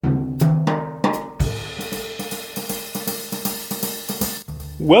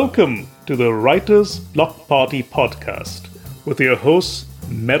Welcome to the Writer's Block Party podcast with your hosts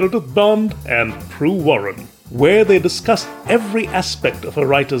Meredith Bond and Pru Warren, where they discuss every aspect of a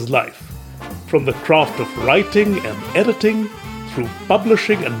writer's life, from the craft of writing and editing, through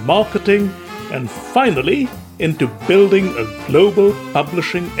publishing and marketing, and finally into building a global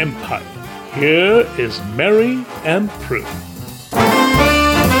publishing empire. Here is Merry and Pru.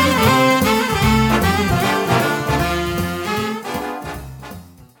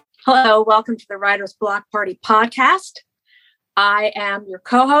 Hello, welcome to the Writer's Block Party podcast. I am your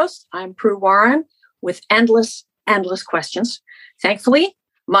co-host. I'm Pru Warren with endless questions. Thankfully,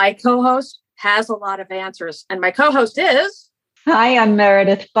 my co-host has a lot of answers, and my co-host is... Hi, I'm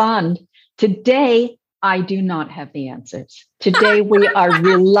Meredith Bond. Today, I do not have the answers. Today, we are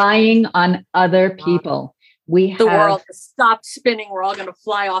relying on other people. The world has stopped spinning. We're all going to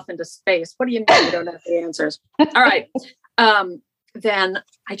fly off into space. What do you mean you don't have the answers? All right. Then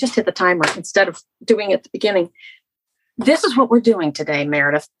I just hit the timer instead of doing it at the beginning. This is what we're doing today,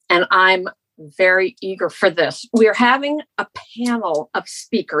 Meredith, and I'm very eager for this. We're having a panel of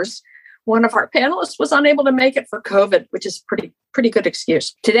speakers. One of our panelists was unable to make it for COVID, which is pretty good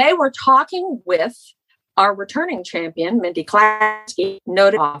excuse. Today, we're talking with our returning champion, Mindy Klasky,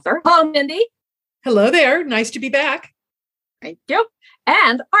 noted author. Hello, Mindy. Hello there. Nice to be back. Thank you.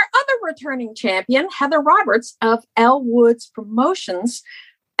 And our other returning champion, Heather Roberts of Elle Woods Promotions.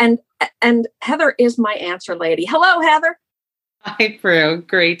 And Heather is my answer lady. Hello, Heather. Hi, Pru.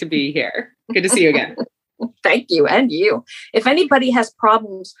 Great to be here. Good to see you again. Thank you. And you. If anybody has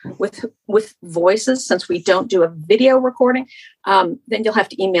problems with voices, since we don't do a video recording, then you'll have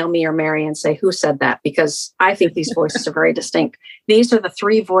to email me or Mary and say who said that, because I think these voices are very distinct. These are the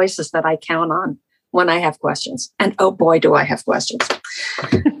three voices that I count on when I have questions. And oh boy, do I have questions.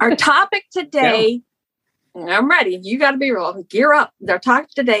 Our topic today, I'm ready. You got to be real. Gear up. Our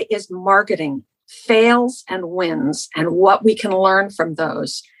topic today is marketing, fails and wins, and what we can learn from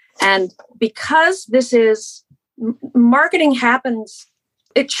those. And because this is marketing happens,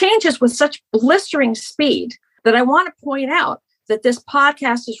 it changes with such blistering speed that I want to point out that this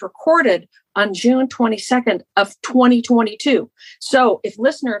podcast is recorded on June 22nd of 2022. So if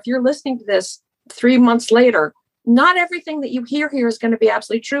you're listening to this 3 months later, not everything that you hear here is going to be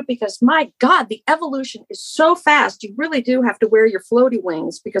absolutely true, because my God, the evolution is so fast. You really do have to wear your floaty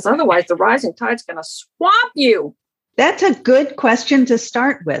wings, because otherwise the rising tide's going to swamp you. That's a good question to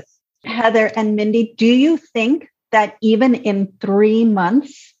start with. Heather and Mindy, do you think that even in 3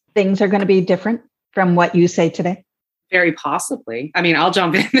 months, things are going to be different from what you say today? Very possibly. I mean, I'll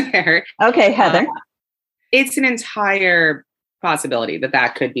jump in there. Okay, Heather. It's an entire possibility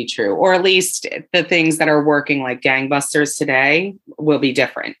that could be true, or at least the things that are working like gangbusters today will be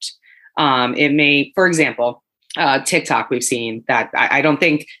different. It may, for example, TikTok, we've seen that. I don't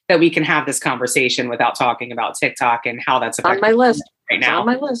think that we can have this conversation without talking about TikTok and how that's affecting on my list right now. On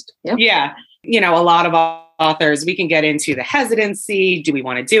my list. Yep. Yeah. A lot of authors, we can get into the hesitancy. Do we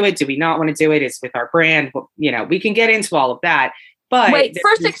want to do it? Do we not want to do it? It's with our brand. We can get into all of that. But wait,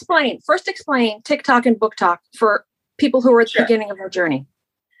 first explain TikTok and Book Talk for people who are at the beginning of our journey.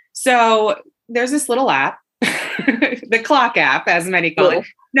 So there's this little app, the clock app, as many call it.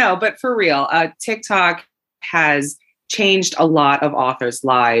 No, but for real, TikTok has changed a lot of authors'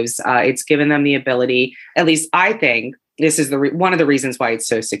 lives. It's given them the ability, at least I think, this is one of the reasons why it's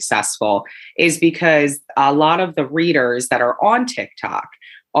so successful, is because a lot of the readers that are on TikTok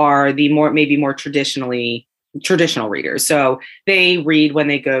are the more traditional readers. So they read when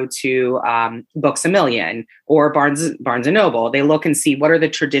they go to Books A Million or Barnes and Noble. They look and see what are the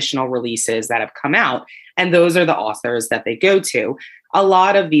traditional releases that have come out, and those are the authors that they go to. A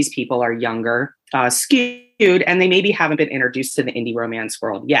lot of these people are younger, skewed, and they maybe haven't been introduced to the indie romance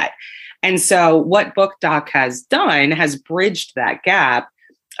world yet. And so what BookTok has done has bridged that gap,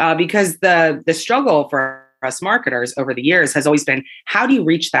 because the struggle for us marketers over the years has always been, how do you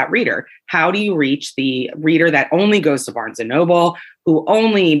reach that reader? How do you reach the reader that only goes to Barnes and Noble, who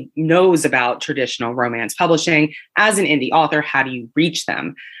only knows about traditional romance publishing? As an indie author, how do you reach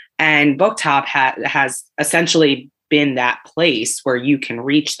them? And BookTok has essentially been that place where you can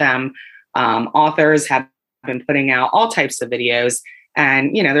reach them. Authors have been putting out all types of videos,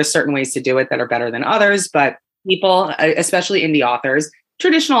 and there's certain ways to do it that are better than others, but people, especially indie authors,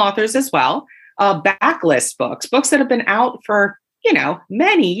 traditional authors as well, backlist books that have been out for,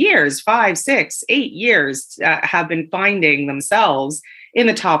 many years, 5, 6, 8 years, have been finding themselves in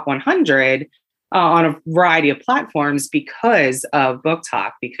the top 100 on a variety of platforms because of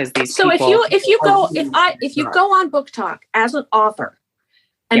BookTok, because these so people... if you go on BookTok as an author,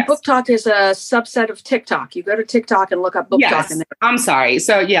 And Yes. Book Talk is a subset of TikTok. You go to TikTok and look up Book Talk. Yes. And I'm sorry.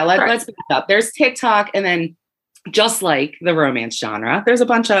 So yeah, let's back up. There's TikTok, and then just like the romance genre, there's a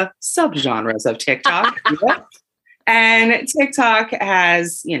bunch of subgenres of TikTok. And TikTok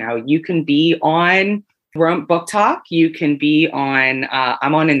has, you can be on Book Talk. You can be on,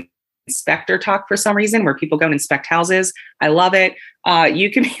 I'm on Inspector Talk for some reason, where people go and inspect houses. I love it.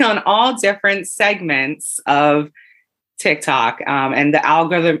 You can be on all different segments of TikTok. And the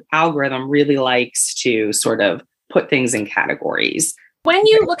algorithm really likes to sort of put things in categories. When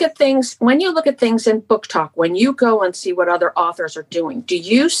you look at things in Book Talk, when you go and see what other authors are doing, do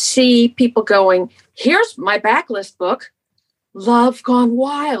you see people going, here's my backlist book, Love Gone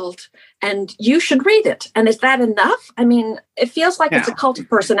Wild, and you should read it? And is that enough? I mean, it feels like it's a cult of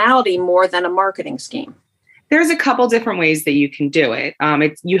personality more than a marketing scheme. There's a couple different ways that you can do it.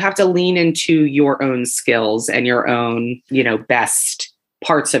 You have to lean into your own skills and your own, best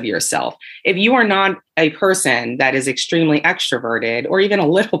parts of yourself. If you are not a person that is extremely extroverted or even a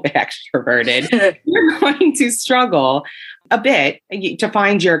little bit extroverted, you're going to struggle a bit to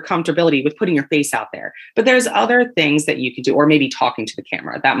find your comfortability with putting your face out there. But there's other things that you could do, or maybe talking to the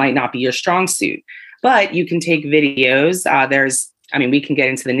camera. That might not be your strong suit, but you can take videos. We can get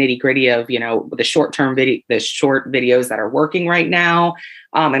into the nitty gritty of, the short videos that are working right now,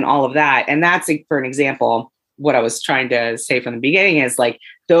 and all of that. And that's, for an example, what I was trying to say from the beginning is like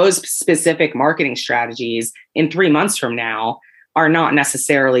those specific marketing strategies in 3 months from now are not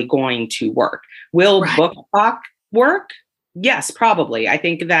necessarily going to work. Will Book Talk work? Yes, probably. I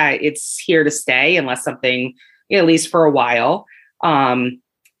think that it's here to stay unless something, at least for a while,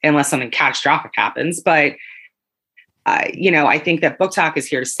 unless something catastrophic happens. But I think that Book Talk is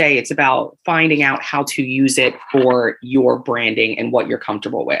here to stay. It's about finding out how to use it for your branding and what you're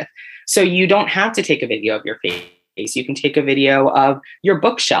comfortable with. So you don't have to take a video of your face. You can take a video of your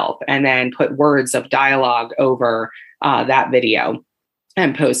bookshelf and then put words of dialogue over that video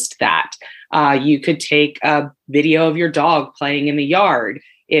and post that. You could take a video of your dog playing in the yard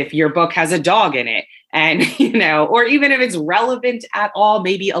if your book has a dog in it. And, or even if it's relevant at all,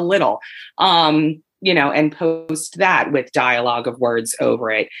 maybe a little. And post that with dialogue of words over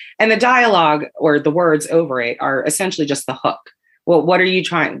it. And the dialogue or the words over it are essentially just the hook. Well, what are you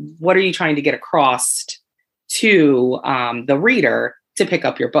trying to get across to the reader to pick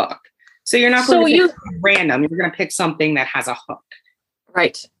up your book? So you're not going to pick random. You're going to pick something that has a hook.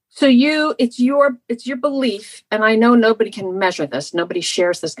 Right. So it's your belief, and I know nobody can measure this. Nobody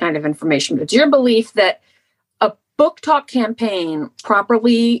shares this kind of information, but it's your belief that a Book Talk campaign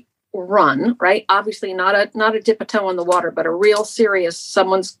properly run, right? Obviously not a dip a toe in the water, but a real serious,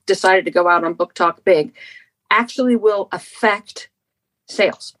 someone's decided to go out on Book Talk big, actually will affect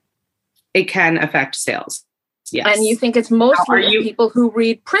sales. It can affect sales. Yes. And you think it's mostly people who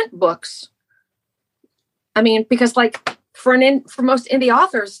read print books. I mean, because for most indie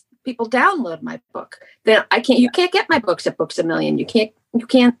authors, people download my book. Then you can't get my books at Books A Million. You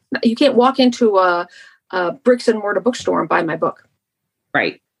can't walk into a bricks and mortar bookstore and buy my book.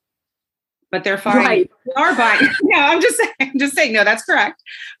 Right. But they're finding, they are buying. Yeah, I'm just saying, no, that's correct.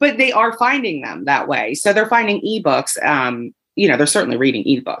 But they are finding them that way. So they're finding ebooks. They're certainly reading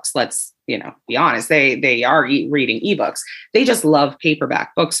ebooks. Let's, be honest. They are reading ebooks. They just love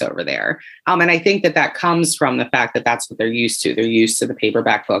paperback books over there. And I think that comes from the fact that that's what they're used to. They're used to the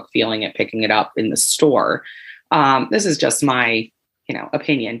paperback book, feeling it, picking it up in the store. This is just my,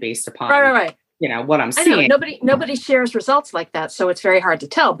 opinion based upon right. What I'm seeing. I know, nobody shares results like that, so it's very hard to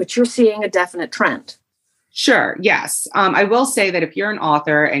tell, but you're seeing a definite trend. Sure. Yes. I will say that if you're an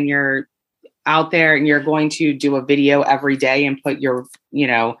author and you're out there and you're going to do a video every day and put your,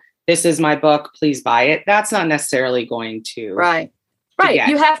 this is my book, please buy it. That's not necessarily going to. Right.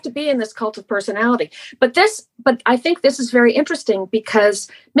 You have to be in this cult of personality. But I think this is very interesting because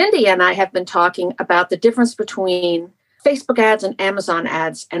Mindy and I have been talking about the difference between Facebook ads and Amazon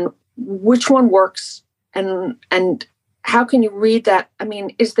ads and which one works and how can you read that? I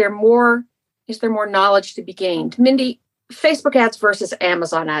mean, is there more knowledge to be gained? Mindy, Facebook ads versus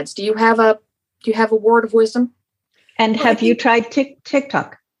Amazon ads. Do you have a word of wisdom? And have you tried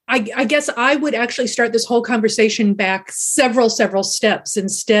TikTok? I guess I would actually start this whole conversation back several steps.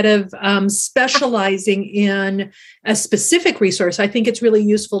 Instead of specializing in a specific resource, I think it's really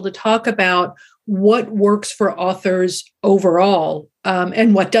useful to talk about what works for authors overall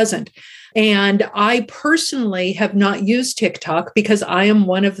and what doesn't. And I personally have not used TikTok because I am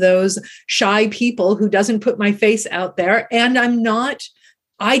one of those shy people who doesn't put my face out there. And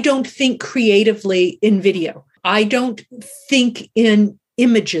I don't think creatively in video. I don't think in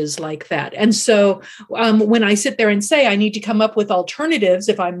images like that. And so when I sit there and say I need to come up with alternatives,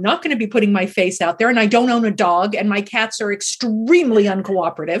 if I'm not going to be putting my face out there, and I don't own a dog and my cats are extremely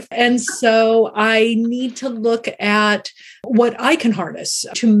uncooperative. And so I need to look at what I can harness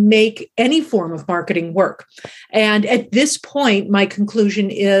to make any form of marketing work. And at this point, my conclusion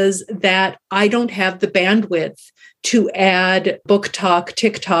is that I don't have the bandwidth to add book talk,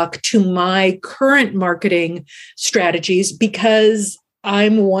 TikTok to my current marketing strategies because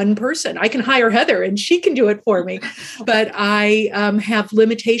I'm one person. I can hire Heather and she can do it for me, but I have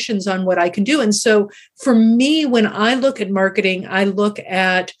limitations on what I can do. And so for me, when I look at marketing, I look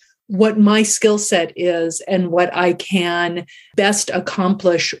at what my skill set is and what I can best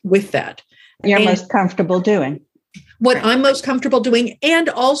accomplish with that. You're most comfortable doing. What I'm most comfortable doing, and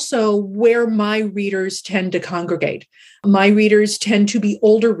also where my readers tend to congregate. My readers tend to be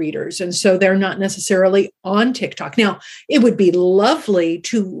older readers, and so they're not necessarily on TikTok. Now, it would be lovely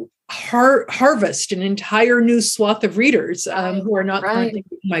to harvest an entire new swath of readers who are not currently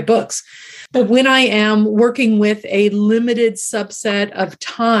reading my books. But when I am working with a limited subset of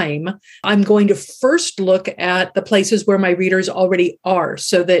time, I'm going to first look at the places where my readers already are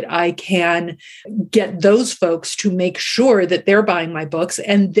so that I can get those folks to make sure that they're buying my books,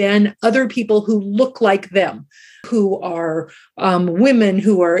 and then other people who look like them, who are women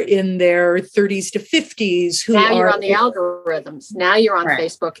who are in their 30s to 50s. Who now are you're on the algorithms. Now you're on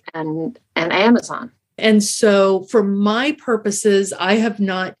Facebook and Amazon. And so for my purposes, I have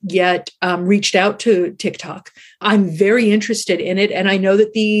not yet reached out to TikTok. I'm very interested in it. And I know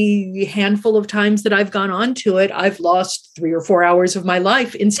that the handful of times that I've gone on to it, I've lost 3 or 4 hours of my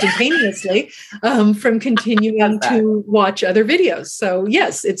life instantaneously from continuing to watch other videos. So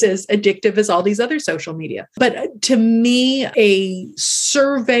yes, it's as addictive as all these other social media. But to me, a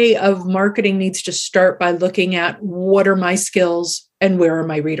survey of marketing needs to start by looking at what are my skills and where are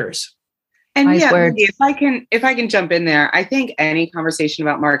my readers. And if I can jump in there, I think any conversation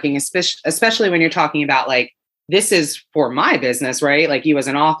about marketing, especially when you're talking about like, this is for my business, right? Like you as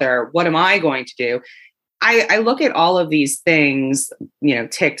an author, what am I going to do? I look at all of these things,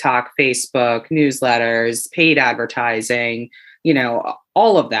 TikTok, Facebook, newsletters, paid advertising,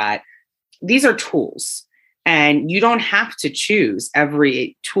 all of that. These are tools, and you don't have to choose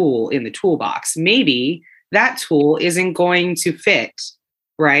every tool in the toolbox. Maybe that tool isn't going to fit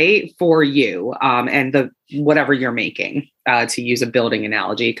right for you and the whatever you're making, to use a building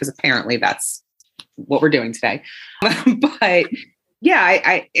analogy, because apparently that's what we're doing today. But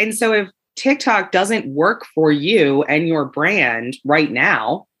yeah, and so if TikTok doesn't work for you and your brand right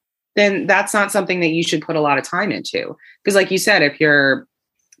now, then that's not something that you should put a lot of time into. Because like you said, if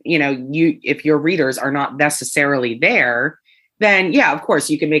if your readers are not necessarily there, then yeah, of course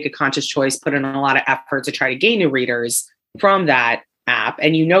you can make a conscious choice, put in a lot of effort to try to gain new readers from that app,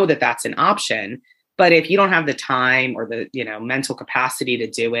 and that that's an option. But if you don't have the time or the mental capacity to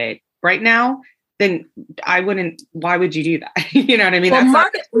do it right now, then why would you do that? You know what I mean? Well,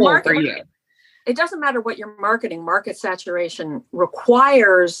 that's not for you. It doesn't matter what you're marketing. Market saturation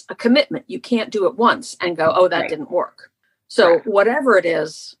requires a commitment. You can't do it once and go, oh, that didn't work. So whatever it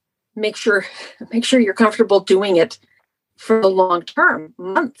is, make sure you're comfortable doing it for the long term,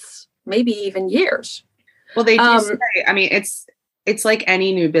 months, maybe even years. Well, they do say, it's like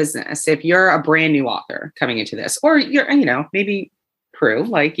any new business. If you're a brand new author coming into this, or you're, maybe Pru,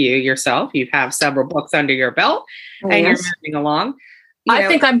 like you yourself, you have several books under your belt and you're moving along. I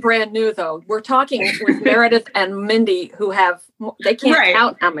think I'm brand new though. We're talking with Meredith and Mindy they can't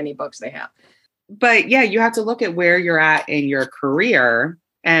count how many books they have. But yeah, you have to look at where you're at in your career.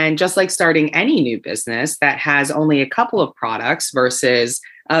 And just like starting any new business that has only a couple of products versus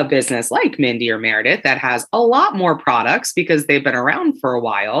a business like Mindy or Meredith that has a lot more products because they've been around for a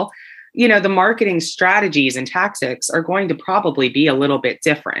while, the marketing strategies and tactics are going to probably be a little bit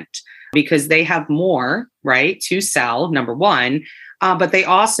different because they have more, right, to sell, number one. But they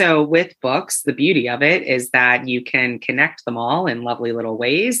also, with books, the beauty of it is that you can connect them all in lovely little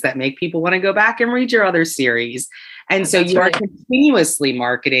ways that make people want to go back and read your other series. And so you are continuously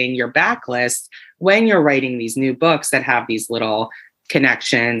marketing your backlist when you're writing these new books that have these little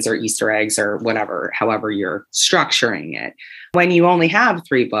connections or Easter eggs or whatever, however you're structuring it. When you only have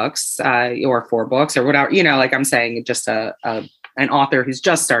 3 books or 4 books or whatever, like I'm saying, just an author who's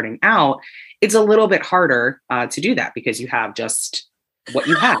just starting out, it's a little bit harder to do that because you have just what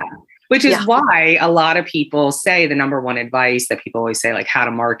you have, which is why a lot of people say the number one advice that people always say, like how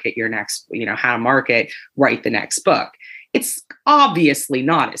to market your next, how to write the next book. It's obviously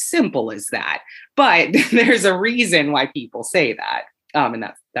not as simple as that, but there's a reason why people say that. And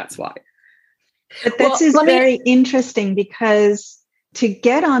that's why. But this is very interesting because to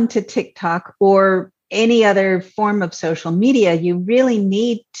get onto TikTok or any other form of social media, you really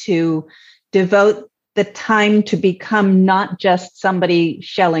need to devote the time to become not just somebody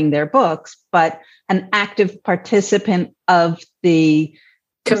shelling their books, but an active participant of the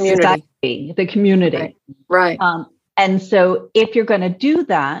community. The community. Right. And so if you're going to do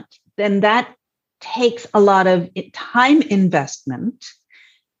that, then that takes a lot of time investment,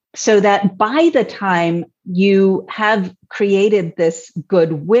 so that by the time you have created this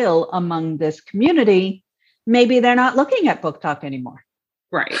goodwill among this community, maybe they're not looking at Book Talk anymore.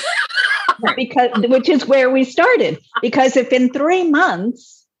 Right. Which is where we started. Because if in 3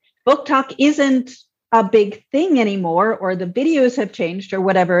 months, Book Talk isn't a big thing anymore, or the videos have changed or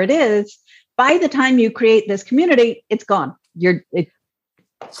whatever it is, by the time you create this community, it's gone.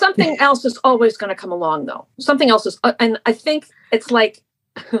 Something else is always going to come along, though. Something else is, and I think it's like,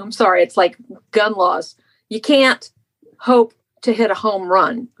 I'm sorry, it's like gun laws. You can't hope to hit a home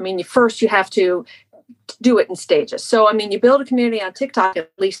run. I mean, first you have to do it in stages. So, I mean, you build a community on TikTok,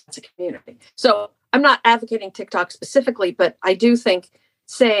 at least it's a community. So I'm not advocating TikTok specifically, but I do think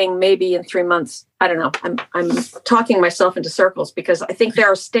saying maybe in 3 months, I don't know, I'm talking myself into circles, because I think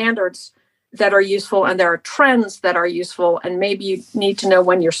there are standards that are useful and there are trends that are useful. And maybe you need to know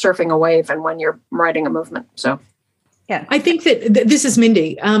when you're surfing a wave and when you're riding a movement. So. Yeah, I think that this is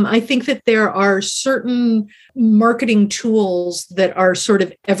Mindy. I think that there are certain marketing tools that are sort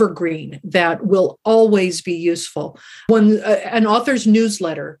of evergreen that will always be useful. An author's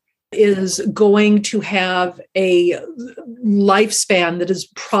newsletter is going to have a lifespan that is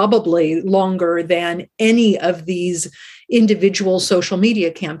probably longer than any of these individual social media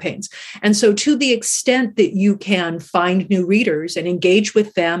campaigns. And so to the extent that you can find new readers and engage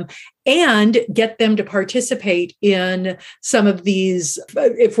with them and get them to participate in some of these,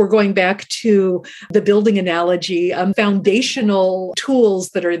 if we're going back to the building analogy, foundational tools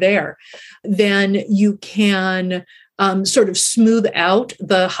that are there, then you can sort of smooth out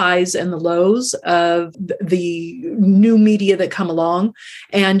the highs and the lows of the new media that come along.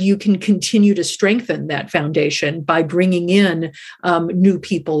 And you can continue to strengthen that foundation by bringing in new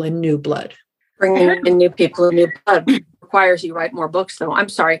people and new blood. Bringing in new people and new blood requires you write more books, though. I'm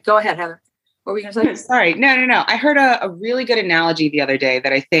sorry. Go ahead, Heather. What were you going to say? Sorry. No. I heard a really good analogy the other day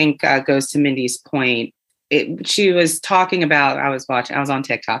that I think goes to Mindy's point. She was talking about, I was on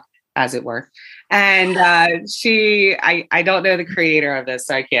TikTok, as it were. And I don't know the creator of this,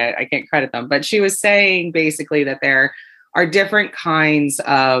 so I can't credit them, but she was saying basically that there are different kinds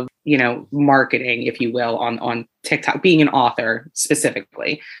of, marketing, if you will, on TikTok, being an author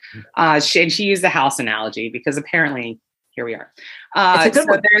specifically. She used the house analogy because apparently here we are.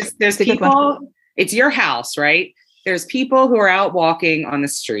 There's people, it's your house, right? There's people who are out walking on the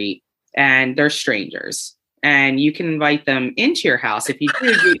street and they're strangers, and you can invite them into your house. If you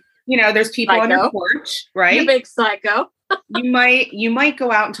do, there's people on your porch, right? You big psycho. you might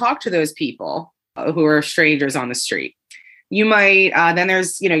go out and talk to those people who are strangers on the street. You might, then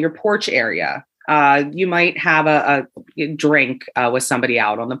there's, your porch area. You might have a drink with somebody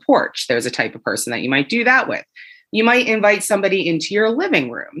out on the porch. There's a type of person that you might do that with. You might invite somebody into your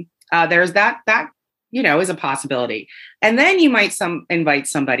living room. There's that is a possibility. And then you might invite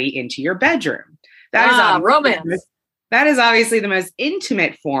somebody into your bedroom. That is romance. That is obviously the most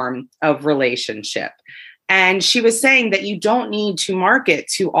intimate form of relationship. And she was saying that you don't need to market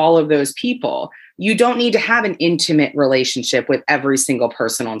to all of those people. You don't need to have an intimate relationship with every single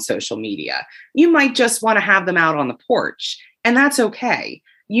person on social media. You might just want to have them out on the porch, and that's okay.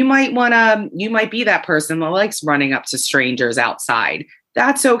 You might be that person that likes running up to strangers outside.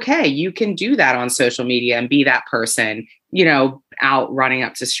 That's okay. You can do that on social media and be that person, out running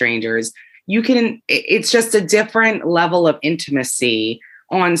up to strangers. It's just a different level of intimacy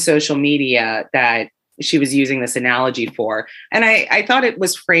on social media that she was using this analogy for. And I thought it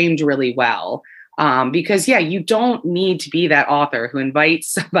was framed really well. Because you don't need to be that author who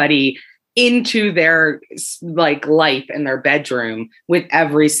invites somebody into their life in their bedroom with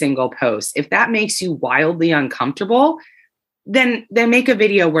every single post. If that makes you wildly uncomfortable, then make a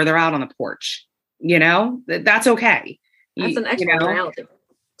video where they're out on the porch. That's okay. That's an excellent analogy.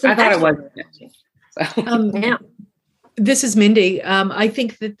 I thought it was. Yeah. This is Mindy. I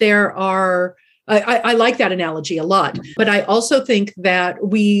think that there are, I like that analogy a lot, but I also think that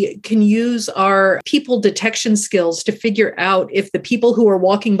we can use our people detection skills to figure out if the people who are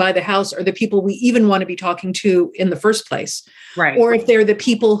walking by the house are the people we even want to be talking to in the first place. Right. Or if they're the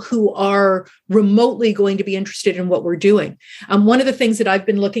people who are remotely going to be interested in what we're doing. One of the things that I've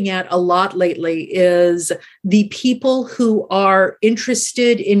been looking at a lot lately is the people who are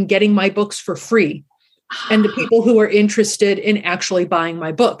interested in getting my books for free. and the people who are interested in actually buying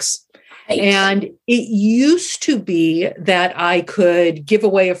my books. Right. And it used to be that I could give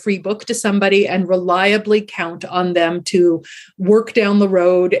away a free book to somebody and reliably count on them to work down the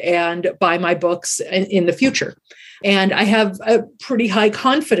road and buy my books in the future. And I have a pretty high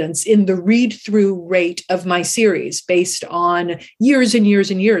confidence in the read-through rate of my series based on years and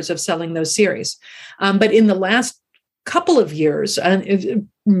years and years of selling those series. But in the last couple of years,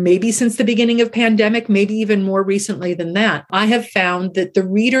 maybe since the beginning of pandemic, maybe even more recently than that, I have found that the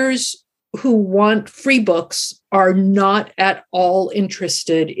readers who want free books are not at all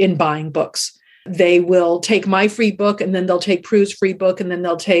interested in buying books. They will take my free book, and then they'll take Pru's free book, and then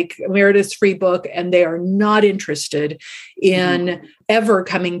they'll take Meredith's free book, and they are not interested in ever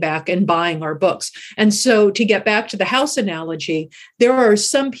coming back and buying our books. And so to get back to the house analogy, there are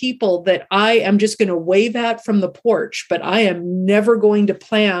some people that I am just going to wave at from the porch, but I am never going to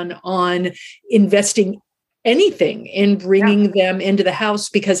plan on investing anything in bringing them into the house,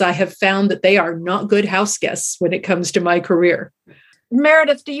 because I have found that they are not good house guests when it comes to my career.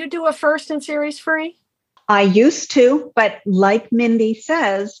 Meredith, do you do a first in series free? I used to, but like Mindy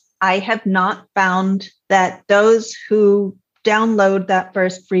says, I have not found that those who download that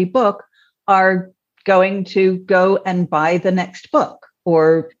first free book are going to go and buy the next book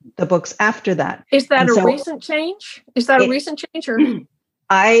or the books after that. Is that a recent change? Is that a recent change? Or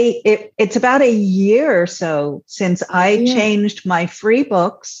it's about a year or so since I changed my free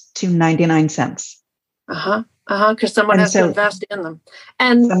books to 99 cents. Because someone has to invest in them.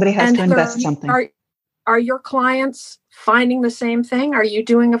 And somebody has to invest something. Are your clients finding the same thing? Are you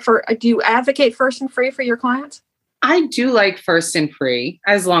doing do you advocate first and free for your clients? I do like first and free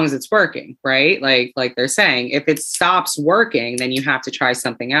as long as it's working, right? Like they're saying, if it stops working, then you have to try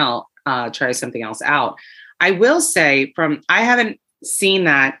something else out. I will say I haven't seen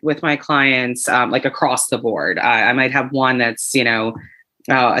that with my clients, like across the board. I might have one that's,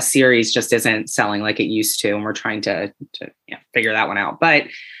 a series just isn't selling like it used to, and we're trying to figure that one out. But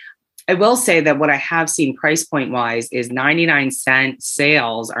I will say that what I have seen price point wise is 99-cent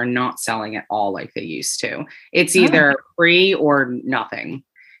sales are not selling at all like they used to. It's either free or nothing.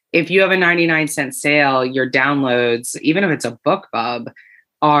 If you have a 99-cent sale, your downloads, even if it's a BookBub,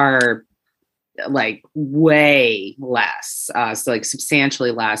 are like way less, so like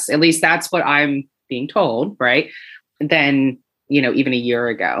substantially less. At least that's what I'm being told, right? Than even a year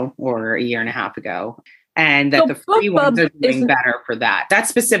ago or a year and a half ago. And that the free ones are doing better for that. That's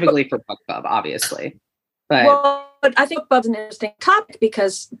specifically for BookBub, obviously. But I think BookBub's an interesting topic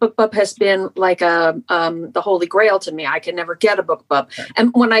because BookBub has been like the holy grail to me. I can never get a BookBub.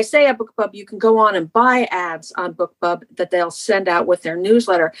 And when I say a BookBub, you can go on and buy ads on BookBub that they'll send out with their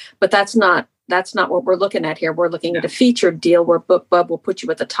newsletter. But that's not what we're looking at here. We're looking at a featured deal where BookBub will put you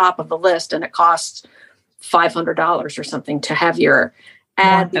at the top of the list, and it costs $500 or something to have your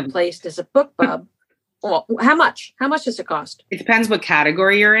ad be placed as a BookBub. Well, how much? How much does it cost? It depends what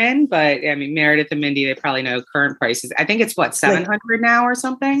category you're in, but I mean, Meredith and Mindy, they probably know current prices. I think it's what, 700 now or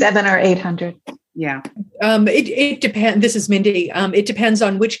something? 700 or 800. Yeah. It depends. This is Mindy. It depends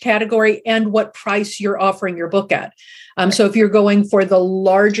on which category and what price you're offering your book at. So if you're going for the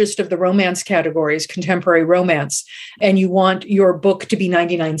largest of the romance categories, contemporary romance, and you want your book to be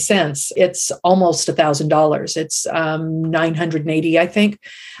 99 cents, it's almost $1,000. It's 980, I think.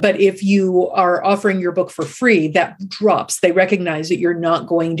 But if you are offering your book for free, that drops. They recognize that you're not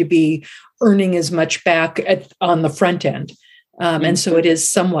going to be earning as much back on the front end. And so it is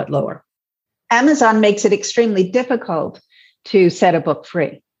somewhat lower. Amazon makes it extremely difficult to set a book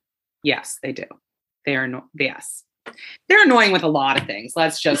free. Yes, they do. Yes. They're annoying with a lot of things.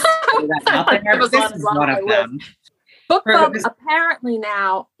 Let's just say that out there. This is one of them. BookBub apparently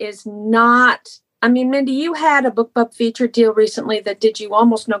now is not, I mean, Mindy, you had a BookBub featured deal recently that did you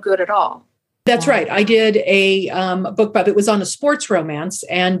almost no good at all. That's right. I did a BookBub. It was on a sports romance,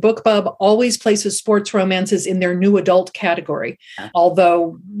 and BookBub always places sports romances in their new adult category,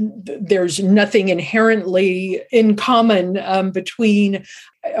 although there's nothing inherently in common between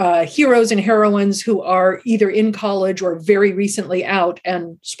heroes and heroines who are either in college or very recently out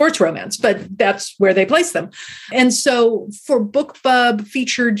and sports romance, but that's where they place them. And so for BookBub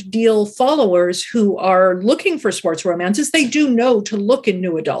featured deal followers who are looking for sports romances, they do know to look in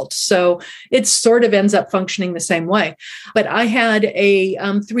new adult. So it sort of ends up functioning the same way. But I had a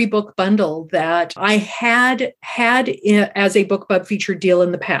 3-book bundle that I had as a BookBub featured deal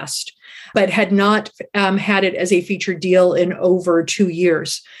in the past, but had not had it as a featured deal in over 2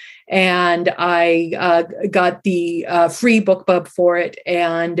 years. and I got the free BookBub for it.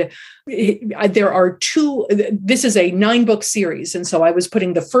 And there are this is a 9-book series. And so I was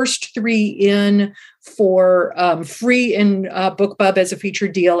putting the first 3 in for free in BookBub as a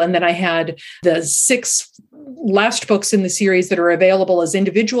featured deal. And then I had the 6 last books in the series that are available as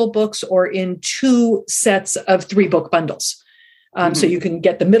individual books or in 2 sets of 3 book bundles. So you can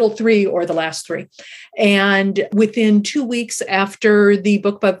get the middle 3 or the last 3. And within 2 weeks after the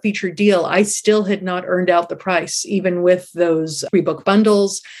BookBub featured deal, I still had not earned out the price, even with those 3 book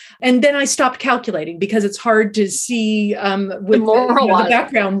bundles. And then I stopped calculating because it's hard to see with the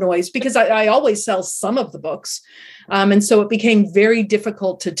background noise, because I always sell some of the books. And so it became very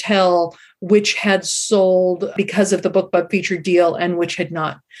difficult to tell which had sold because of the BookBub featured deal and which had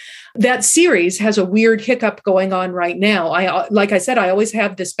not. That series has a weird hiccup going on right now. Like I said, I always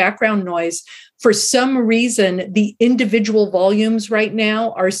have this background noise. For some reason, the individual volumes right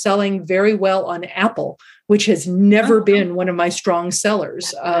now are selling very well on Apple, which has never been one of my strong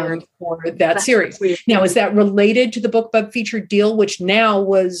sellers for that series. Weird. Now, is that related to the BookBub featured deal, which now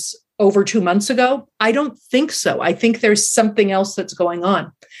was over 2 months ago? I don't think so. I think there's something else that's going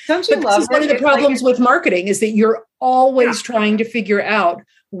on. Don't you love one of the problems with marketing is that you're always trying to figure out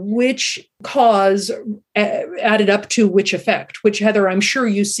which cause added up to which effect, which, Heather, I'm sure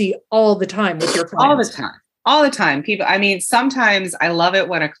you see all the time with your clients. All the time. People, I mean, sometimes I love it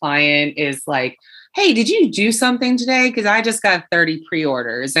when a client is like, hey, did you do something today? Because I just got 30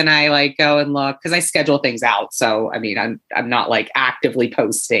 pre-orders, and I like go and look because I schedule things out. So, I mean, I'm not like actively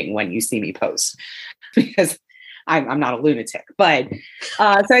posting when you see me post because I'm not a lunatic, but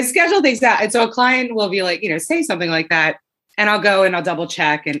so I schedule things out. And so a client will be like, say something like that. And I'll go and I'll double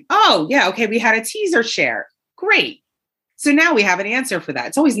check and, oh yeah, okay, we had a teaser share. Great. So now we have an answer for that.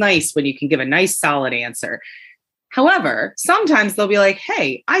 It's always nice when you can give a nice solid answer. However, sometimes they'll be like,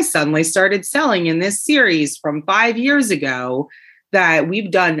 hey, I suddenly started selling in this series from 5 years ago that we've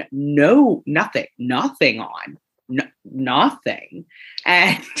done nothing on. Nothing.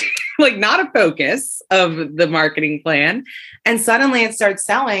 And like not a focus of the marketing plan. And suddenly it starts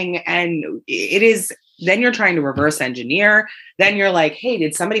selling, and it is, then you're trying to reverse engineer. Then you're like, hey,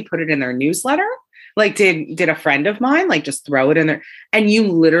 did somebody put it in their newsletter? Like, did a friend of mine like just throw it in there? And you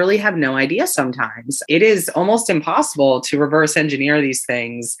literally have no idea sometimes. It is almost impossible to reverse engineer these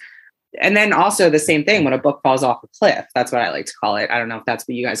things. And then also the same thing when a book falls off a cliff. That's what I like to call it. I don't know if that's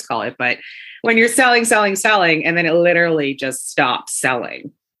what you guys call it, but when you're selling, and then it literally just stops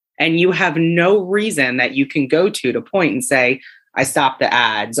selling. And you have no reason that you can go to point and say, I stopped the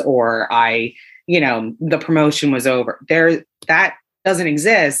ads, or the promotion was over. That doesn't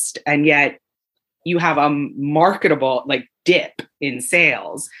exist. And yet you have a marketable like dip in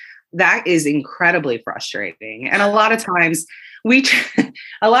sales. That is incredibly frustrating. And a lot of times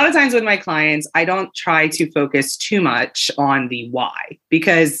with my clients, I don't try to focus too much on the why,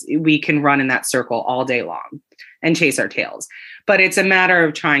 because we can run in that circle all day long and chase our tails. But it's a matter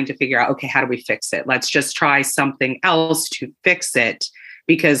of trying to figure out, okay, how do we fix it? Let's just try something else to fix it,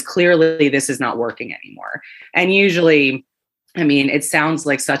 because clearly this is not working anymore. And usually, I mean, it sounds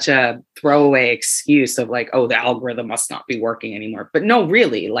like such a throwaway excuse of like, oh, the algorithm must not be working anymore. But no,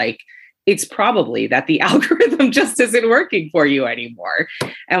 really, like, it's probably that the algorithm just isn't working for you anymore.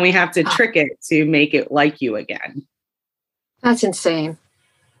 And we have to trick it to make it like you again. That's insane.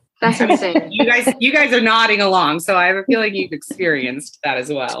 That's insane. You guys are nodding along. So I have a feeling you've experienced that as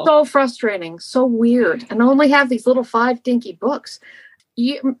well. So frustrating, so weird. And only have these little 5 dinky books.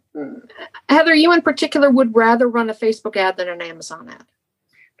 Heather, you in particular would rather run a Facebook ad than an Amazon ad?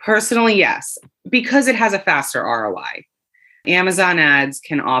 Personally, yes, because it has a faster ROI. Amazon ads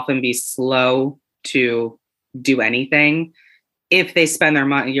can often be slow to do anything if they spend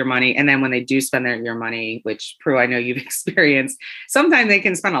your money. And then when they do spend your money, which Pru, I know you've experienced, sometimes they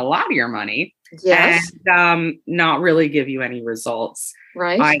can spend a lot of your money and not really give you any results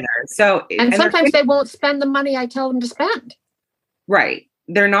either. So, and sometimes they won't spend the money I tell them to spend. Right.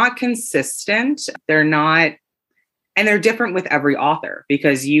 They're not consistent. They're not, and they're different with every author,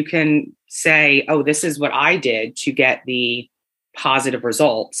 because you can say, oh, this is what I did to get the positive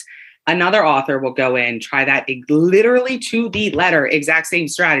results. Another author will go in, try that literally to the letter, exact same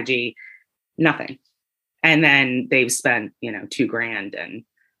strategy, nothing. And then they've spent, $2,000 and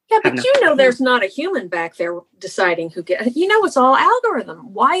but there's not a human back there deciding who gets, it's all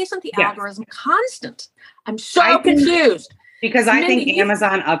algorithm. Why isn't the algorithm constant? I'm so confused. Because I think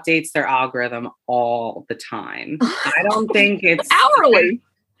Amazon updates their algorithm all the time. I don't think it's hourly.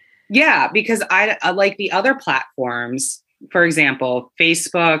 Yeah, because I like the other platforms, for example,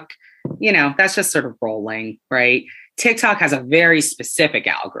 Facebook, that's just sort of rolling, right? TikTok has a very specific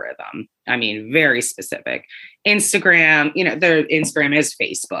algorithm. I mean, very specific. Instagram, their Instagram is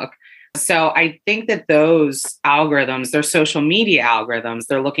Facebook. So I think that those algorithms, they're social media algorithms,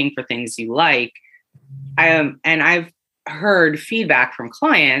 they're looking for things you like. And I've heard feedback from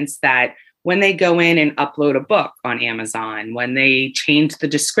clients that when they go in and upload a book on Amazon, when they change the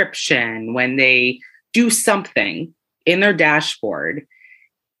description, when they do something in their dashboard,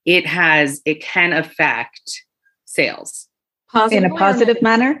 it can affect sales. In a positive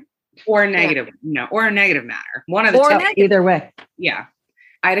manner? Or negative, or a negative manner. One of the two. Either way. Yeah.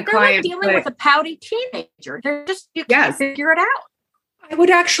 I had a They're client like dealing with a pouty teenager. You can't figure it out. I would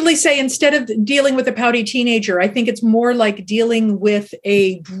actually say instead of dealing with a pouty teenager, I think it's more like dealing with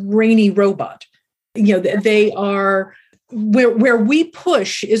a brainy robot. They are where we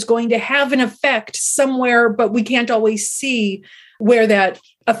push is going to have an effect somewhere, but we can't always see where that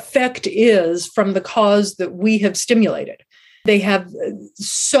effect is from the cause that we have stimulated. They have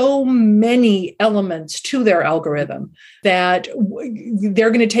so many elements to their algorithm that they're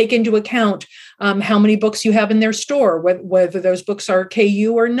going to take into account how many books you have in their store, whether those books are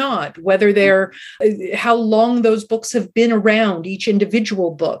KU or not, whether they're how long those books have been around, each individual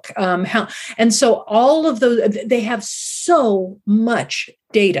book. And so all of those, they have so much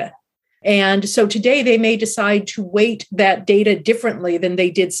data. And so today they may decide to weight that data differently than they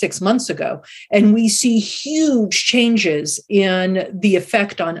did 6 months ago. And we see huge changes in the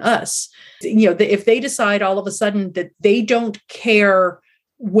effect on us. If they decide all of a sudden that they don't care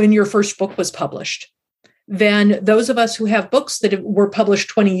when your first book was published, then those of us who have books that were published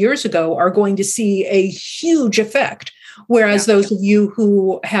 20 years ago are going to see a huge effect. Whereas those of you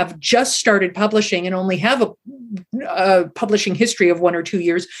who have just started publishing and only have a publishing history of 1 or 2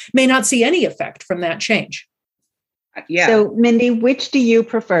 years may not see any effect from that change. Yeah. So, Mindy, which do you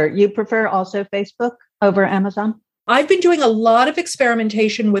prefer? You prefer also Facebook over Amazon? I've been doing a lot of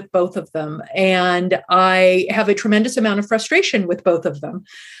experimentation with both of them, and I have a tremendous amount of frustration with both of them.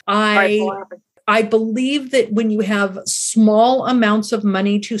 I believe that when you have small amounts of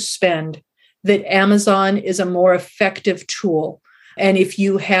money to spend, that Amazon is a more effective tool. And if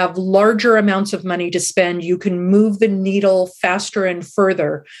you have larger amounts of money to spend, you can move the needle faster and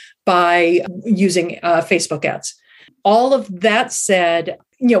further by using Facebook ads. All of that said,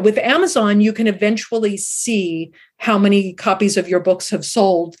 with Amazon, you can eventually see how many copies of your books have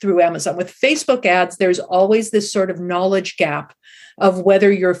sold through Amazon. With Facebook ads, there's always this sort of knowledge gap of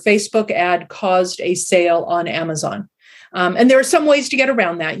whether your Facebook ad caused a sale on Amazon. And there are some ways to get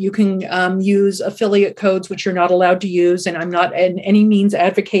around that. You can use affiliate codes, which you're not allowed to use, and I'm not in any means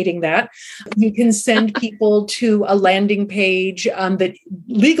advocating that. You can send people to a landing page that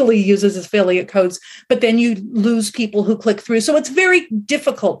legally uses affiliate codes, but then you lose people who click through. So it's very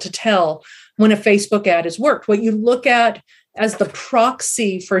difficult to tell when a Facebook ad has worked. What you look at as the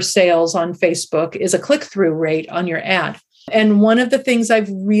proxy for sales on Facebook is a click-through rate on your ad. And one of the things I've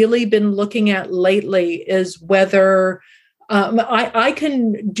really been looking at lately is whether I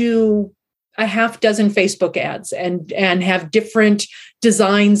can do a half dozen Facebook ads and have different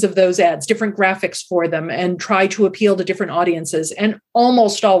designs of those ads, different graphics for them, and try to appeal to different audiences. And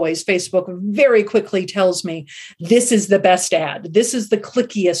almost always Facebook very quickly tells me, this is the best ad. This is the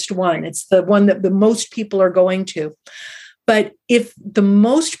clickiest one. It's the one that the most people are going to. But if the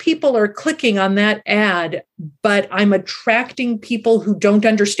most people are clicking on that ad, but I'm attracting people who don't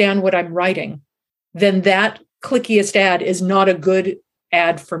understand what I'm writing, then that clickiest ad is not a good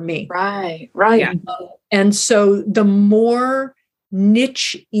ad for me. Right. Yeah. And so the more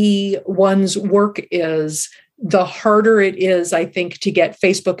niche-y one's work is, the harder it is, I think, to get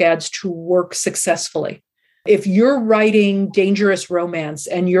Facebook ads to work successfully. If you're writing dangerous romance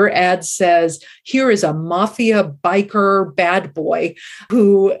and your ad says, here is a mafia biker bad boy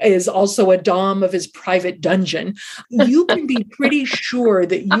who is also a dom of his private dungeon, you can be pretty sure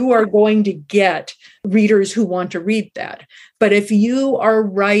that you are going to get readers who want to read that. But if you are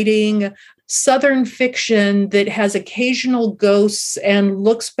writing Southern fiction that has occasional ghosts and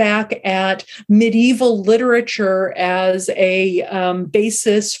looks back at medieval literature as a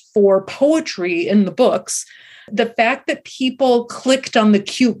basis for poetry in the books, the fact that people clicked on the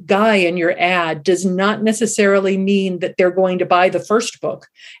cute guy in your ad does not necessarily mean that they're going to buy the first book,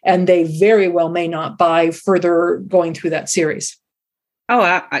 and they very well may not buy further going through that series. Oh,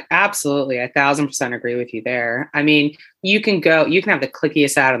 I absolutely. 1,000% agree with you there. I mean, you can have the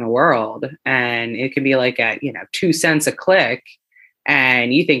clickiest ad in the world, and it can be like at, 2 cents a click,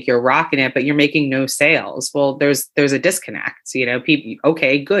 and you think you're rocking it, but you're making no sales. Well, there's a disconnect. People,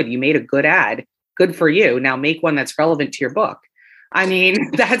 okay, good. You made a good ad. Good for you. Now make one that's relevant to your book. I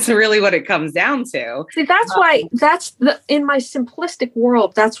mean, that's really what it comes down to. See, that's why in my simplistic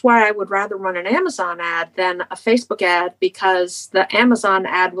world, that's why I would rather run an Amazon ad than a Facebook ad, because the Amazon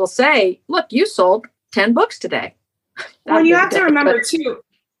ad will say, look, you sold 10 books today. Well, you have to remember too,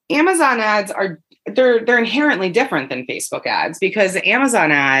 Amazon ads they're inherently different than Facebook ads, because the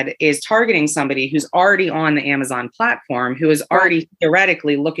Amazon ad is targeting somebody who's already on the Amazon platform, who is already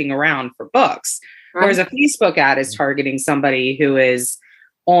theoretically looking around for books. Right. Whereas a Facebook ad is targeting somebody who is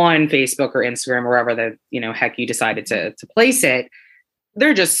on Facebook or Instagram or wherever heck you decided to place it.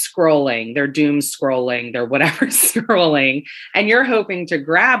 They're just scrolling, they're doom scrolling, they're whatever scrolling, and you're hoping to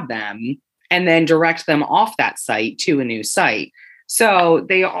grab them and then direct them off that site to a new site. So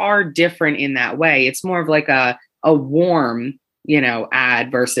they are different in that way. It's more of like a warm,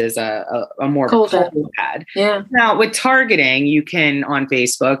 ad versus a more cold ad. Yeah. Now with targeting, on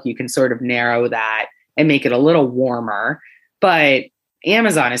Facebook, you can sort of narrow that and make it a little warmer, but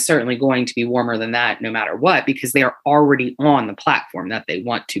Amazon is certainly going to be warmer than that no matter what, because they are already on the platform that they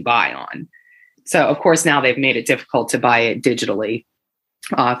want to buy on. So of course, now they've made it difficult to buy it digitally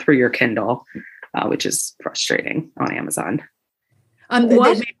through your Kindle, which is frustrating on Amazon. They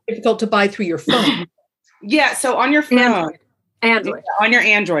made it difficult to buy through your phone. Yeah. So on your phone, Android. On your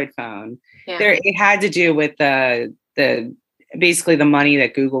Android phone, it had to do with the basically the money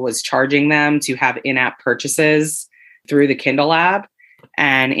that Google was charging them to have in-app purchases through the Kindle app,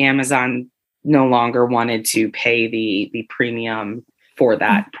 and Amazon no longer wanted to pay the premium for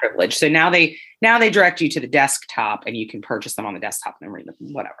that privilege. So now they direct you to the desktop, and you can purchase them on the desktop and then read them,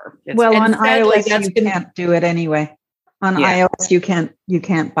 whatever. On iOS you can't do it anyway. On iOS you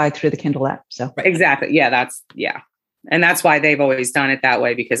can't buy through the Kindle app. So exactly, and that's why they've always done it that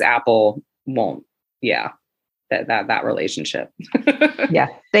way, because Apple won't. Yeah, that relationship. Yeah,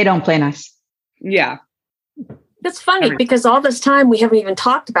 they don't play nice. Yeah. That's funny because all this time we haven't even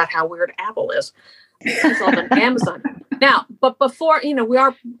talked about how weird Apple is. It's all been Amazon. Now, but before,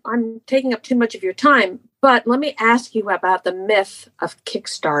 I'm taking up too much of your time, but let me ask you about the myth of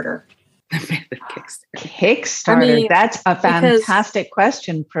Kickstarter. Kickstarter. That's a fantastic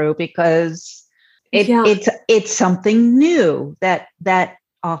question, Pru, because it's something new that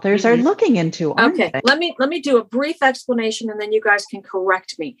authors are looking into. Okay, let me do a brief explanation, and then you guys can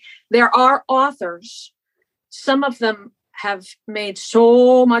correct me. There are authors. Some of them have made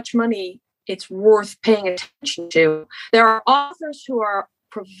so much money, it's worth paying attention to. There are authors who are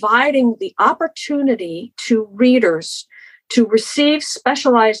providing the opportunity to readers to receive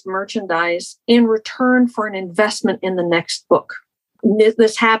specialized merchandise in return for an investment in the next book.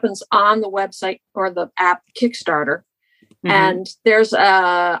 This happens on the website or the app Kickstarter. Mm-hmm. And there's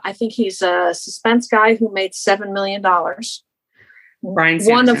I think he's a suspense guy who made $7 million. Brian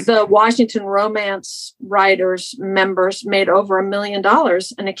Sanderson. One of the Washington Romance writers members made over $1 million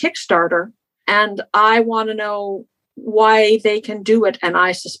in a Kickstarter. And I want to know why they can do it. And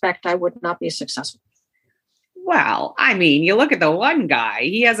I suspect I would not be successful. Well, I mean, you look at the one guy,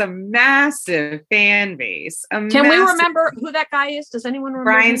 he has a massive fan base. Can we remember who that guy is? Does anyone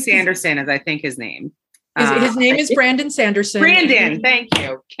remember? Brian Sanderson is, I think, his name. His name is Brandon Sanderson. Brandon, thank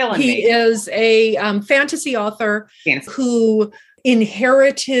you. Killing me. He is a fantasy author who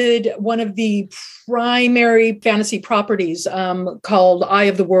inherited one of the primary fantasy properties called Eye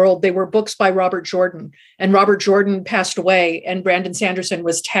of the World. They were books by Robert Jordan, and Robert Jordan passed away, and Brandon Sanderson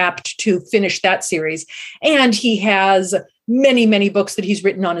was tapped to finish that series. And he has many, many books that he's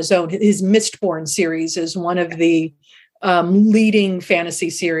written on his own. His Mistborn series is one of the leading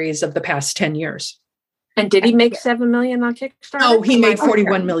fantasy series of the past 10 years. And did he make $7 million on Kickstarter? Oh, he made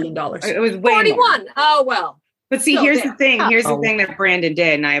 $41 million. It was way 41. more. Oh, well. But see, here's the thing. Here's the thing that Brandon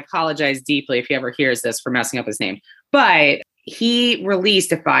did, and I apologize deeply if he ever hears this for messing up his name. But he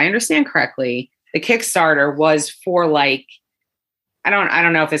released, if I understand correctly, the Kickstarter was for I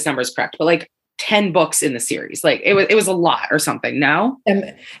don't know if this number is correct, but 10 books in the series. It was a lot or something. No?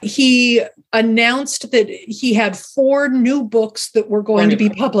 He announced that he had 4 new books that were going to be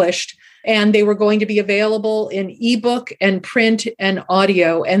published, and they were going to be available in ebook and print and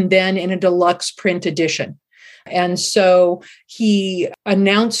audio, and then in a deluxe print edition. And so he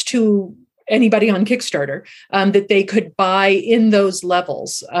announced to anybody on Kickstarter that they could buy in those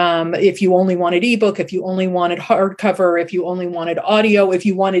levels. If you only wanted ebook, if you only wanted hardcover, if you only wanted audio, if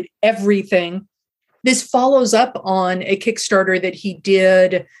you wanted everything. This follows up on a Kickstarter that he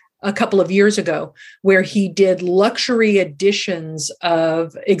did a couple of years ago, where he did luxury editions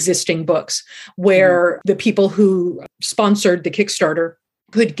of existing books, where the people who sponsored the Kickstarter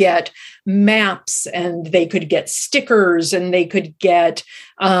could get maps and they could get stickers and they could get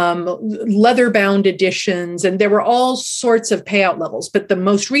leather-bound editions. And there were all sorts of payout levels. But the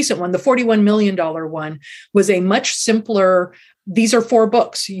most recent one, the $41 million one, was a much simpler, these are 4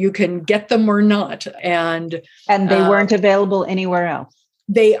 books. You can get them or not. And they weren't available anywhere else.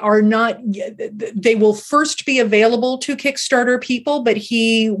 They are not, they will first be available to Kickstarter people, but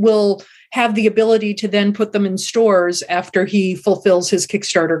he will have the ability to then put them in stores after he fulfills his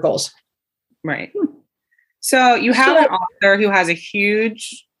Kickstarter goals. Right. So you have an author who has a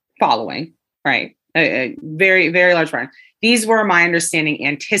huge following, right? A very, very large following. These were, my understanding,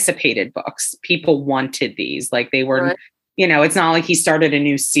 anticipated books. People wanted these. Like they were, it's not like he started a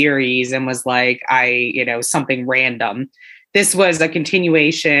new series and was like, something random. This was a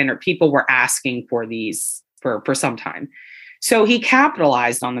continuation, or people were asking for these for some time. So he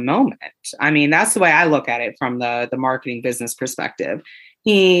capitalized on the moment. I mean, that's the way I look at it from the marketing business perspective.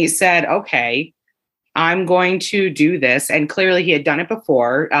 He said, okay, I'm going to do this. And clearly he had done it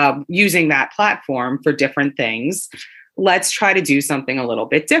before, using that platform for different things. Let's try to do something a little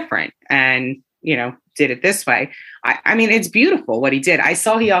bit different. And, did it this way. I mean, it's beautiful what he did. I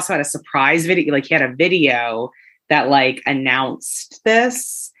saw he also had a surprise video, like he had a video that like announced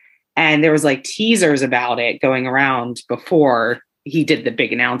this, and there was like teasers about it going around before he did the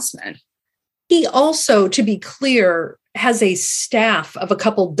big announcement. He also, to be clear, has a staff of a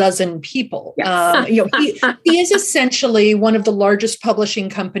couple dozen people. Yes. He is essentially one of the largest publishing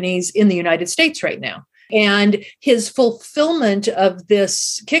companies in the United States right now. And his fulfillment of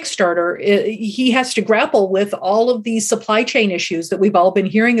this Kickstarter, he has to grapple with all of these supply chain issues that we've all been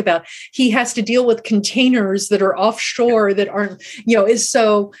hearing about. He has to deal with containers that are offshore that aren't,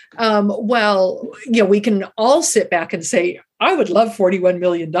 we can all sit back and say, I would love $41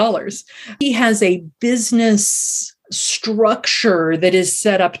 million. He has a business structure that is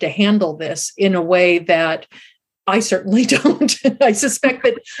set up to handle this in a way that I certainly don't. I suspect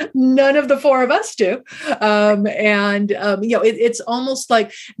that none of the 4 of us do. It's almost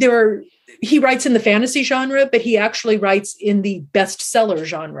like he writes in the fantasy genre, but he actually writes in the bestseller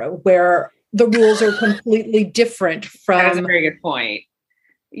genre where the rules are completely different from. That's a very good point.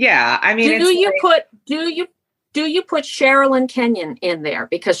 Yeah. I mean, do you put Sherilyn Kenyon in there?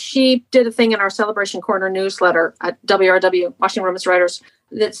 Because she did a thing in our Celebration Corner newsletter at WRW, Washington Romance Writers,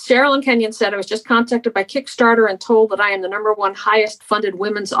 that Sherilyn Kenyon said, I was just contacted by Kickstarter and told that I am the #1 highest funded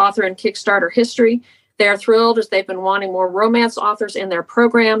women's author in Kickstarter history. They are thrilled as they've been wanting more romance authors in their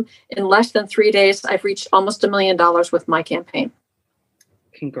program. In less than 3 days, I've reached almost $1 million with my campaign.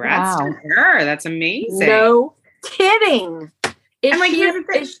 Congrats to her. That's amazing. No kidding. Yeah,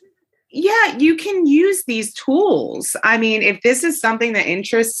 you can use these tools. I mean, if this is something that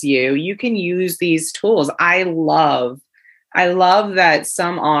interests you, you can use these tools. I love that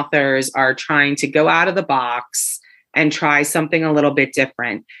some authors are trying to go out of the box and try something a little bit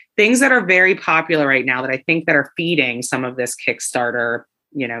different. Things that are very popular right now that I think that are feeding some of this Kickstarter,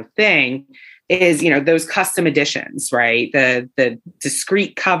 thing is, those custom editions, right? The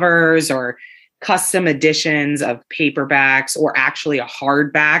discrete covers or custom editions of paperbacks, or actually a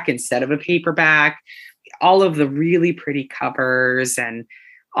hardback instead of a paperback, all of the really pretty covers and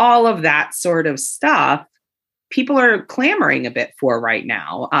all of that sort of stuff. People are clamoring a bit for right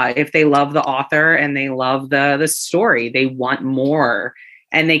now. If they love the author and they love the story, they want more,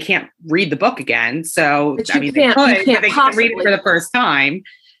 and they can't read the book again. So, they can read it for the first time.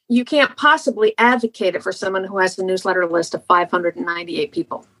 You can't possibly advocate it for someone who has a newsletter list of 598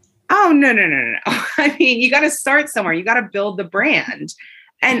 people. Oh, no. I mean, you got to start somewhere. You got to build the brand.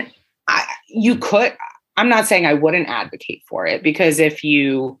 And I'm not saying I wouldn't advocate for it, because if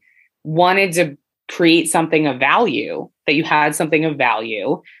you wanted to create something of value, that you had something of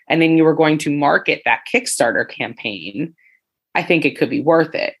value, and then you were going to market that Kickstarter campaign, I think it could be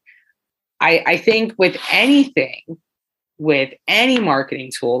worth it. I think with anything, with any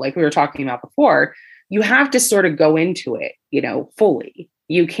marketing tool, like we were talking about before, you have to sort of go into it, fully.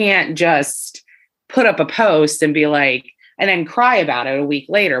 You can't just put up a post and be like, and then cry about it a week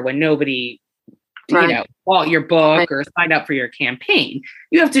later when nobody, bought your book or signed up for your campaign.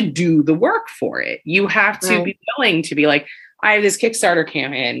 You have to do the work for it. You have to be willing to be like, I have this Kickstarter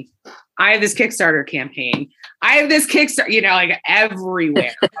campaign. I have this Kickstarter campaign. I have this Kickstarter, like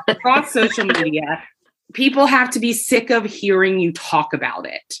everywhere across social media. People have to be sick of hearing you talk about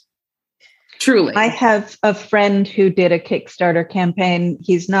it. Truly. I have a friend who did a Kickstarter campaign.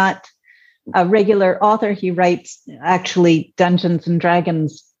 He's not a regular author. He writes actually Dungeons and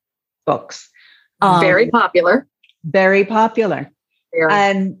Dragons books. Very popular. Very popular. Very.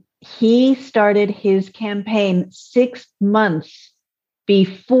 And he started his campaign 6 months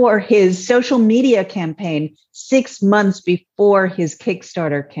before his social media campaign, 6 months before his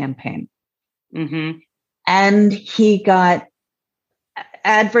Kickstarter campaign. Mm-hmm. And he got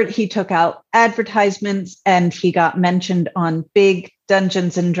he took out advertisements, and he got mentioned on big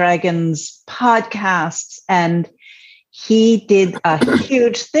Dungeons and Dragons podcasts, and he did a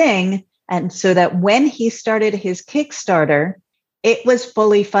huge thing. And so that when he started his Kickstarter, it was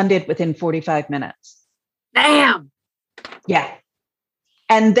fully funded within 45 minutes. Damn. Yeah.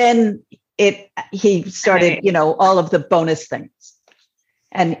 And then he started, all of the bonus things,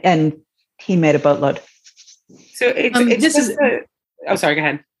 and he made a boatload. So sorry, go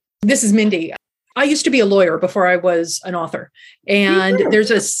ahead. This is Mindy. I used to be a lawyer before I was an author. And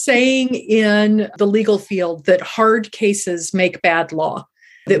there's a saying in the legal field that hard cases make bad law.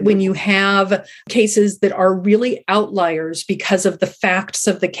 That when you have cases that are really outliers because of the facts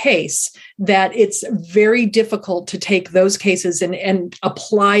of the case, that it's very difficult to take those cases and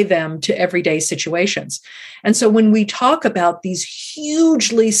apply them to everyday situations. And so when we talk about these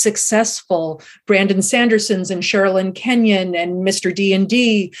hugely successful Brandon Sandersons and Sherilyn Kenyon and Mr.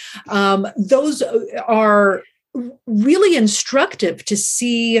 D&D, those are really instructive to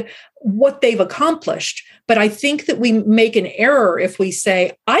see what they've accomplished. But I think that we make an error if we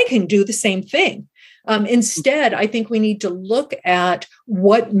say, I can do the same thing. Instead, I think we need to look at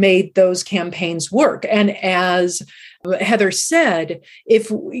what made those campaigns work. And as Heather said, if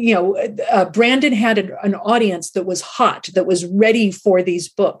Brandon had an audience that was hot, that was ready for these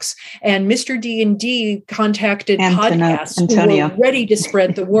books, and Mr. D&D contacted podcasts who were ready to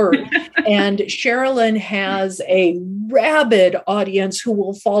spread the word, and Sherilyn has a rabid audience who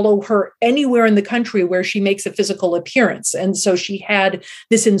will follow her anywhere in the country where she makes a physical appearance, and so she had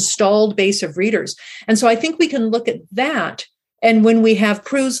this installed base of readers. And so I think we can look at that. And when we have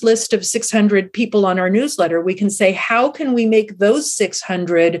Pru's list of 600 people on our newsletter, we can say, how can we make those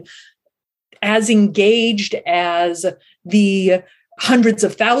 600 as engaged as the hundreds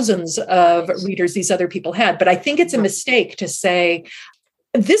of thousands of readers these other people had? But I think it's a mistake to say,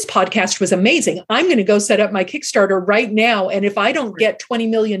 this podcast was amazing. I'm going to go set up my Kickstarter right now. And if I don't get $20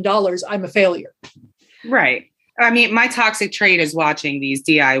 million, I'm a failure. Right. I mean, my toxic trait is watching these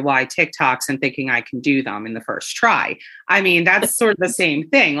DIY TikToks and thinking I can do them in the first try. I mean, that's sort of the same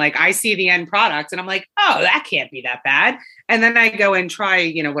thing. Like, I see the end product and I'm like, oh, that can't be that bad. And then I go and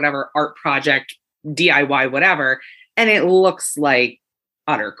try, whatever art project, DIY, whatever, and it looks like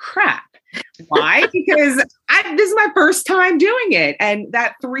utter crap. Why? Because this is my first time doing it. And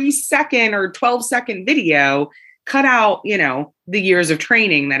that 3-second or 12-second video cut out, the years of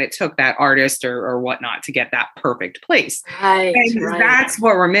training that it took that artist or whatnot to get that perfect place. Right, and that's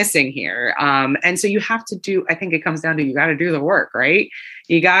what we're missing here. And so you have to I think it comes down to, you got to do the work, right?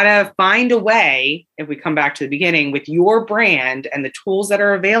 You got to find a way, if we come back to the beginning, with your brand and the tools that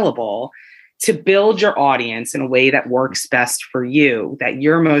are available to build your audience in a way that works best for you, that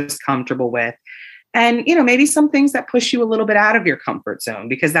you're most comfortable with. And, maybe some things that push you a little bit out of your comfort zone,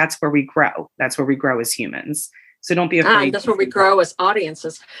 because that's where we grow. That's where we grow as humans. So don't be afraid. That's where we grow as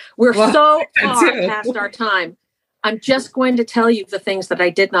audiences. We're so far past our time. I'm just going to tell you the things that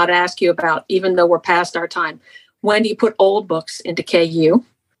I did not ask you about, even though we're past our time. When do you put old books into KU?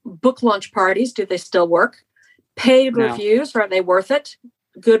 Book launch parties, do they still work? Paid reviews, are they worth it?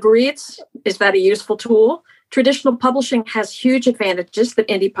 Goodreads, is that a useful tool? Traditional publishing has huge advantages that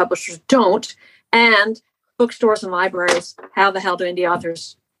indie publishers don't. And bookstores and libraries, how the hell do indie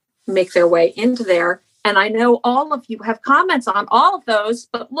authors make their way into there? And I know all of you have comments on all of those,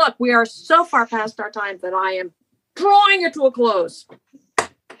 but look, we are so far past our time that I am drawing it to a close.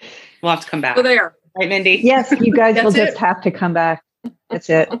 We'll have to come back. So there. Right, Mindy? Yes, you guys will just have to come back. That's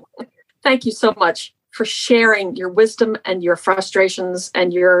it. Thank you so much for sharing your wisdom and your frustrations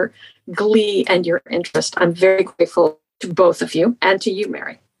and your glee and your interest. I'm very grateful to both of you and to you,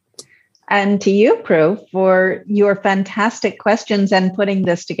 Mary. And to you, Pru, for your fantastic questions and putting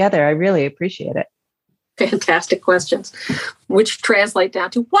this together. I really appreciate it. Fantastic questions, which translate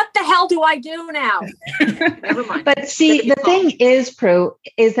down to, what the hell do I do now? Never mind. But see, the thing is, Pru,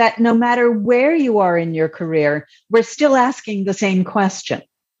 is that no matter where you are in your career, we're still asking the same question.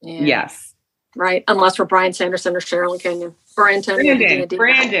 Yeah. Yes. Right. Unless we're Brian Sanderson or Sherilyn Kenyon or Antonio.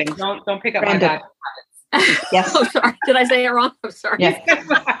 Brandon, don't pick up my bad. Yes. Oh, sorry. Did I say it wrong? I'm sorry. Yes.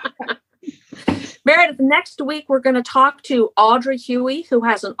 Meredith, next week we're going to talk to Audrey Huey, who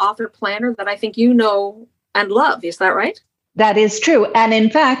has an author planner that I think you know and love. Is that right? That is true. And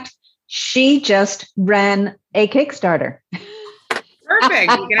in fact, she just ran a Kickstarter.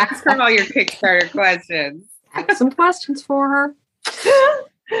 Perfect. You can ask her all your Kickstarter questions. I have some questions for her.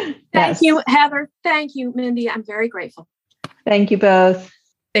 Thank you, Heather. Thank you, Mindy. I'm very grateful. Thank you both.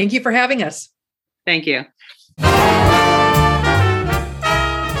 Thank you for having us. Thank you.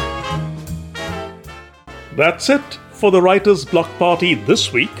 That's it for the Writer's Block Party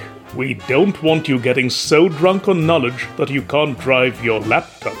this week. We don't want you getting so drunk on knowledge that you can't drive your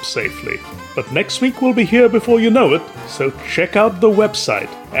laptop safely. But next week we'll be here before you know it, so check out the website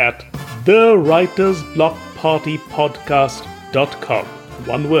at thewritersblockpartypodcast.com.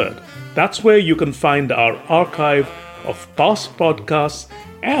 One word. That's where you can find our archive of past podcasts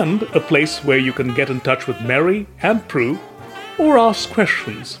and a place where you can get in touch with Merry and Pru or ask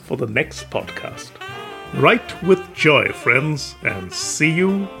questions for the next podcast. Write with joy, friends, and see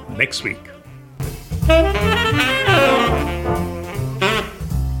you next week.